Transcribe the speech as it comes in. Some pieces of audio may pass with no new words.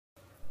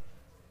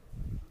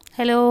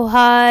hello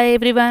hi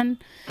everyone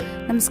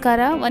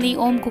नमस्कार वनी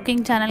ओम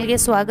cooking channel के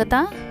स्वागत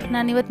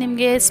ನಾನು ಇವತ್ತು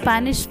ನಿಮಗೆ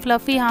ಸ್ಪ್ಯಾನಿಷ್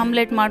ಫ್ಲಫಿ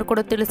ಆಮ್ಲೆಟ್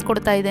ಮಾಡಿಕೊಡೋ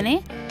ತಿಳಿಸ್ಕೊಡ್ತಾ ಇದ್ದೀನಿ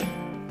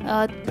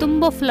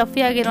ತುಂಬ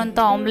ಫ್ಲಫಿ ಆಗಿರುವಂತ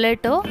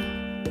ಆಮ್ಲೆಟ್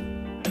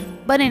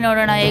ಬನ್ನಿ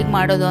ನೋಡೋಣ ಹೇಗೆ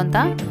ಮಾಡೋದು ಅಂತ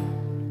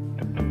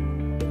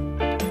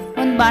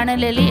ಒಂದು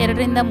ಬಾಣಲೆಯಲ್ಲಿ 2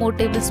 ರಿಂದ 3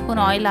 ಟೇಬಲ್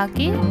ಸ್ಪೂನ್ ಆಯಿಲ್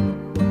ಹಾಕಿ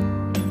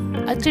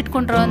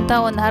ಹಚ್ಚಿಟ್ಕೊಂಡಿರುವಂತ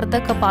ಒಂದು ಅರ್ಧ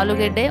ಕಪ್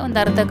ಆಲೂಗೆಡ್ಡೆ ಒಂದು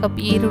ಅರ್ಧ ಕಪ್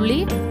ಈರುಳ್ಳಿ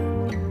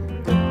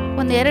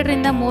ಒಂದು 2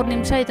 ರಿಂದ 3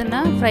 ನಿಮಿಷ ಇದನ್ನ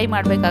ಫ್ರೈ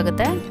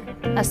ಮಾಡಬೇಕಾಗುತ್ತೆ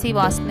ಹಸಿ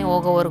ವಾಸನೆ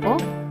ಹೋಗೋವರೆಗೂ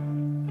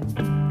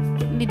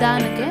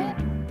ನಿಧಾನಕ್ಕೆ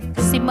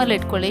ಸಿಮ್ಮಲ್ಲಿ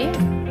ಇಟ್ಕೊಳ್ಳಿ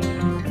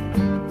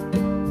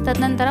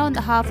ತದನಂತರ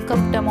ಒಂದು ಹಾಫ್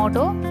ಕಪ್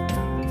ಟೊಮೆಟೊ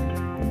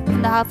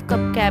ಒಂದು ಹಾಫ್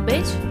ಕಪ್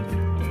ಕ್ಯಾಬೇಜ್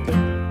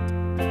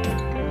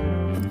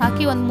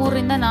ಹಾಕಿ ಒಂದು 3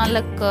 ರಿಂದ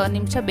 4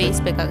 ನಿಮಿಷ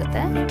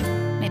ಬೇಯಿಸಬೇಕಾಗುತ್ತೆ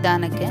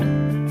ನಿಧಾನಕ್ಕೆ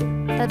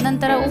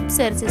ತದನಂತರ ಉಪ್ಪು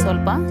ಸೇರಿಸಿ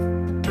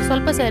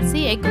ಸ್ವಲ್ಪ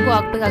ಸೇರಿಸಿ ಎಗ್ಗೂ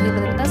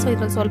ಹಾಕಬೇಕಾಗಿರೋದ್ರಿಂದ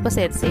ಇದ್ರಲ್ಲಿ ಸ್ವಲ್ಪ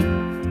ಸೇರಿಸಿ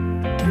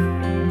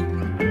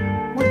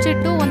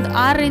ಮುಚ್ಚಿಟ್ಟು ಒಂದು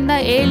 6 ರಿಂದ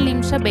 7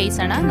 ನಿಮಿಷ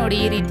ಬೇಯಿಸೋಣ ನೋಡಿ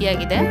ಈ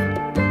ರೀತಿಯಾಗಿದೆ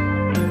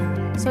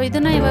ಸೊ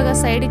ಇದನ್ನ ಇವಾಗ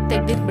ಸೈಡಿಗೆ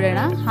ತೆಗೆದಿಟ್ಟು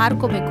ಬಿಡೋಣ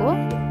ಹಾರ್ಕೋಬೇಕು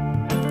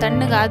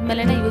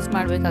ತಣ್ಣಗಾದ್ಮೇಲೆ ಯೂಸ್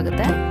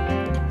ಮಾಡಬೇಕಾಗುತ್ತೆ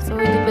ಸೊ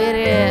ಇದು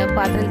ಬೇರೆ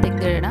ಪಾತ್ರೆಯಲ್ಲಿ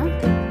ತೆಗೆದಿಡೋಣ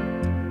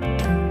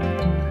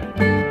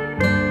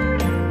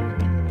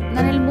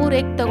ನಾನಿಲ್ಲಿ 3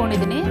 ಎಗ್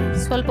ತಗೊಂಡಿದ್ದೀನಿ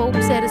ಸ್ವಲ್ಪ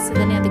ಉಪ್ಪು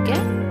ಸೇರಿಸಿದ್ದೀನಿ ಅದಕ್ಕೆ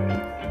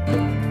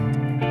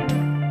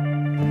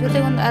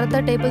ಜೊತೆಗೆ ಒಂದು ಅರ್ಧ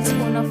ಟೇಬಲ್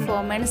ಸ್ಪೂನ್ ಆಫ್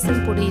ಮೆಣಸಿನ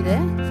ಪುಡಿ ಇದೆ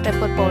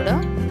ಪೆಪ್ಪರ್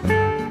ಪೌಡರ್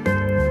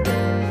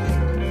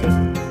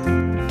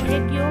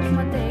ಎಗ್ ಯೋಕ್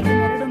ಮತ್ತು ಎಗ್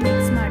ಎರಡು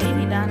ಮಿಕ್ಸ್ ಮಾಡಿ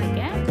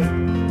ನಿಧಾನಕ್ಕೆ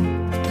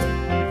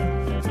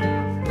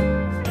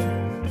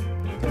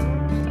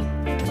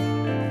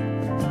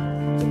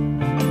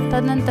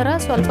ತದನಂತರ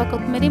ಸ್ವಲ್ಪ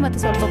ಕೊತ್ತಂಬರಿ ಮತ್ತು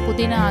ಸ್ವಲ್ಪ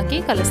ಪುದೀನ ಹಾಕಿ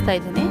ಕಲಿಸ್ತಾ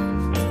ಇದ್ದೀನಿ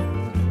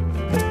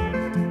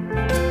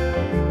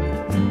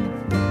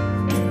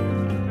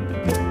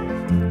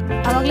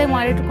ಆವಾಗಲೇ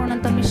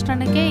ಮಾಡಿಟ್ಕೊಂಡಂಥ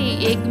ಮಿಶ್ರಣಕ್ಕೆ ಈ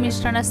ಎಗ್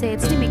ಮಿಶ್ರಣ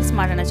ಸೇರಿಸಿ ಮಿಕ್ಸ್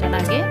ಮಾಡೋಣ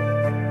ಚೆನ್ನಾಗಿ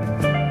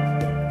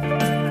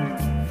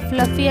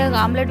ಫ್ಲಫಿಯಾಗಿ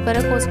ಆಮ್ಲೆಟ್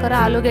ಬರೋಕ್ಕೋಸ್ಕರ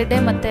ಆಲೂಗೆಡ್ಡೆ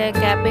ಮತ್ತು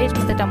ಕ್ಯಾಬೇಜ್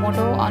ಮತ್ತು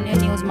ಟೊಮೊಟೊ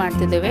ಆನಿಯನ್ ಯೂಸ್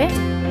ಮಾಡ್ತಿದ್ದೇವೆ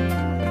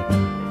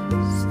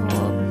ಸೊ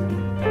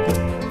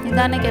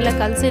ನಿಧಾನಕ್ಕೆಲ್ಲ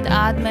ಕಲಸಿದ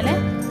ಆದಮೇಲೆ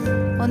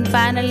ಒಂದು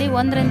ಪ್ಯಾನಲ್ಲಿ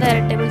 1 ರಿಂದ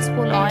 2 ಟೇಬಲ್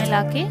ಸ್ಪೂನ್ ಆಯಿಲ್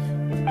ಹಾಕಿ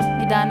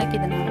ನಿಧಾನಕ್ಕೆ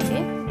ಇದನ್ನು ಹಾಕಿ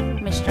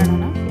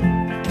ಮಿಶ್ರಣನ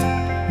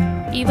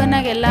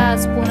ಈವನ್ನಾಗಿ ಎಲ್ಲ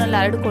ಸ್ಪೂನಲ್ಲಿ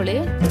ಹರಡ್ಕೊಳ್ಳಿ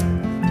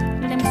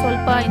ನಿಮ್ಗೆ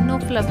ಸ್ವಲ್ಪ ಇನ್ನೂ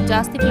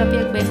ಜಾಸ್ತಿ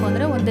ಫ್ಲಫಿಯಾಗಿ ಬೇಕು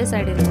ಅಂದರೆ ಒಂದೇ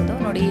ಸೈಡ್ ಇರ್ಬೋದು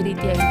ನೋಡಿ ಈ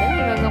ರೀತಿಯಾಗಿದೆ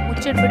ಇವಾಗ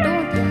ಮುಚ್ಚಿಟ್ಬಿಟ್ಟು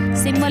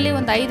ಸಿಮ್ಮಲ್ಲಿ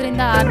ಒಂದು 5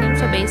 ರಿಂದ 6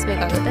 ನಿಮಿಷ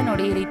ಬೇಯಿಸಬೇಕಾಗುತ್ತೆ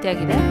ನೋಡಿ ಈ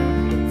ರೀತಿಯಾಗಿದೆ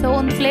ಸೊ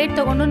ಒಂದು ಪ್ಲೇಟ್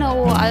ತೊಗೊಂಡು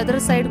ನಾವು ಅದರ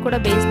ಸೈಡ್ ಕೂಡ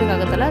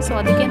ಬೇಯಿಸಬೇಕಾಗುತ್ತಲ್ಲ ಸೊ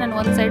ಅದಕ್ಕೆ ನಾನು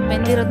ಒಂದು ಸೈಡ್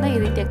ಬೆಂದಿರೋದನ್ನ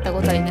ಈ ರೀತಿಯಾಗಿ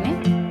ತಗೋತಾ ಇದ್ದೀನಿ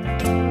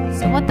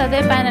ಸೊ ಮತ್ತು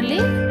ಅದೇ ಪ್ಯಾನಲ್ಲಿ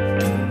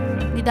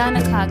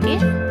ನಿಧಾನಕ್ಕೆ ಹಾಕಿ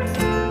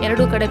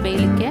ಎರಡೂ ಕಡೆ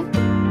ಬೇಯಲಿಕ್ಕೆ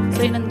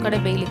ಸೊ ಇನ್ನೊಂದು ಕಡೆ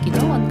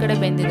ಬೇಯಲಿಕ್ಕಿದ್ದು ಒಂದು ಕಡೆ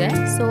ಬೆಂದಿದೆ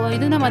ಸೊ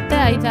ಇದನ್ನ ಮತ್ತೆ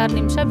 5-6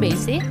 ನಿಮಿಷ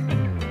ಬೇಯಿಸಿ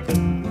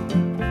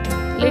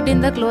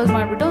ಲಿಡ್ಡಿಂದ ಕ್ಲೋಸ್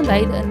ಮಾಡಿಬಿಟ್ಟು ಒಂದು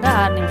 5 ರಿಂದ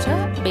 6 ನಿಮಿಷ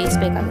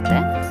ಬೇಯಿಸಬೇಕಾಗುತ್ತೆ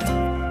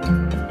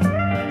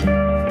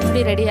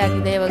ನೋಡಿ ರೆಡಿ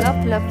ಆಗಿದೆ ಇವಾಗ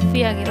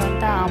ಫ್ಲಫಿ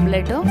ಆಗಿರುವಂಥ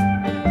ಆಮ್ಲೆಟು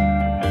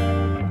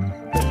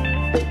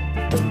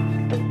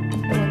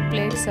ಒಂದು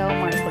ಪ್ಲೇಟ್ ಸರ್ವ್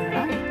ಮಾಡ್ಕೊಳ್ಳೋಣ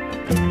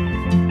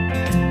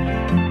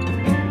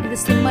ಇದು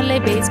ಸಿಮ್ಮಲ್ಲೇ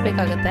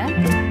ಬೇಯಿಸಬೇಕಾಗುತ್ತೆ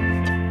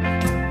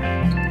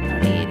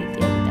ನೋಡಿ ಈ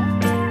ರೀತಿಯಾಗಿದೆ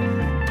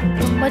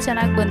ತುಂಬ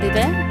ಚೆನ್ನಾಗಿ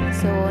ಬಂದಿದೆ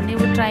ಸೊ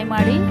ನೀವು ಟ್ರೈ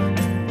ಮಾಡಿ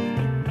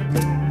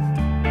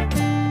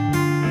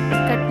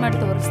ಕಟ್ ಮಾಡಿ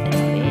ತೋರಿಸ್ತೀನಿ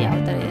ನೋಡಿ ಯಾವ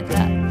ಥರ ಅಂತ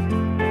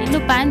ಇನ್ನು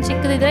ಪ್ಯಾನ್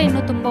ಚಿಕ್ಕದಿದ್ರೆ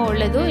ಇನ್ನೂ ತುಂಬ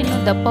ಒಳ್ಳೆಯದು ಇನ್ನೂ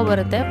ದಪ್ಪ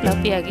ಬರುತ್ತೆ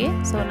ಫ್ಲಫಿಯಾಗಿ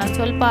ಸೊ ನಾನು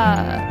ಸ್ವಲ್ಪ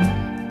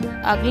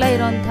ಅಗಲ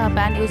ಇರೋಂಥ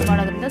ಪ್ಯಾನ್ ಯೂಸ್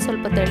ಮಾಡೋದ್ರಿಂದ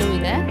ಸ್ವಲ್ಪ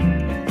ತೆಳುವಿದೆ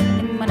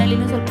ನಿಮ್ಮ ಮನೇಲಿ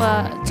ಇನ್ನೂ ಸ್ವಲ್ಪ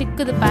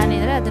ಚಿಕ್ಕದು ಪ್ಯಾನ್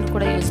ಇದ್ದರೆ ಅದನ್ನು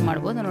ಕೂಡ ಯೂಸ್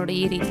ಮಾಡ್ಬೋದು ನೋಡಿ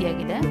ಈ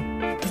ರೀತಿಯಾಗಿದೆ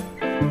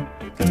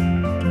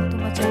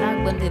ತುಂಬ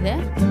ಚೆನ್ನಾಗಿ ಬಂದಿದೆ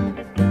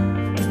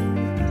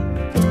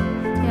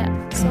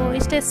ಸೊ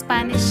ಇಷ್ಟೇ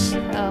ಸ್ಪ್ಯಾನಿಷ್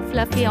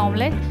ಫ್ಲಫಿ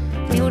ಆಮ್ಲೆಟ್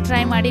ನೀವು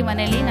ಟ್ರೈ ಮಾಡಿ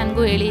ಮನೇಲಿ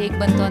ನನಗೂ ಹೇಳಿ ಹೇಗೆ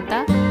ಬಂತು ಅಂತ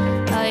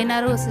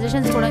ಏನಾದ್ರು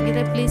ಸಜೆಷನ್ಸ್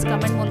ಕೊಡೋಂಗಿದ್ರೆ ಪ್ಲೀಸ್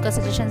ಕಮೆಂಟ್ ಮೂಲಕ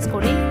ಸಜೆಷನ್ಸ್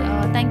ಕೊಡಿ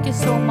ಥ್ಯಾಂಕ್ ಯು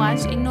ಸೋ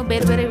ಮಚ್ ಇನ್ನೂ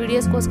ಬೇರೆ ಬೇರೆ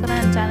ವೀಡಿಯೋಸ್ಗೋಸ್ಕರ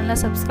ನನ್ನ ಚಾನಲ್ನ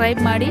ಸಬ್ಸ್ಕ್ರೈಬ್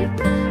ಮಾಡಿ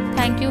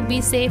thank you be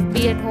safe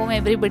B at home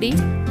everybody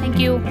thank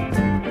you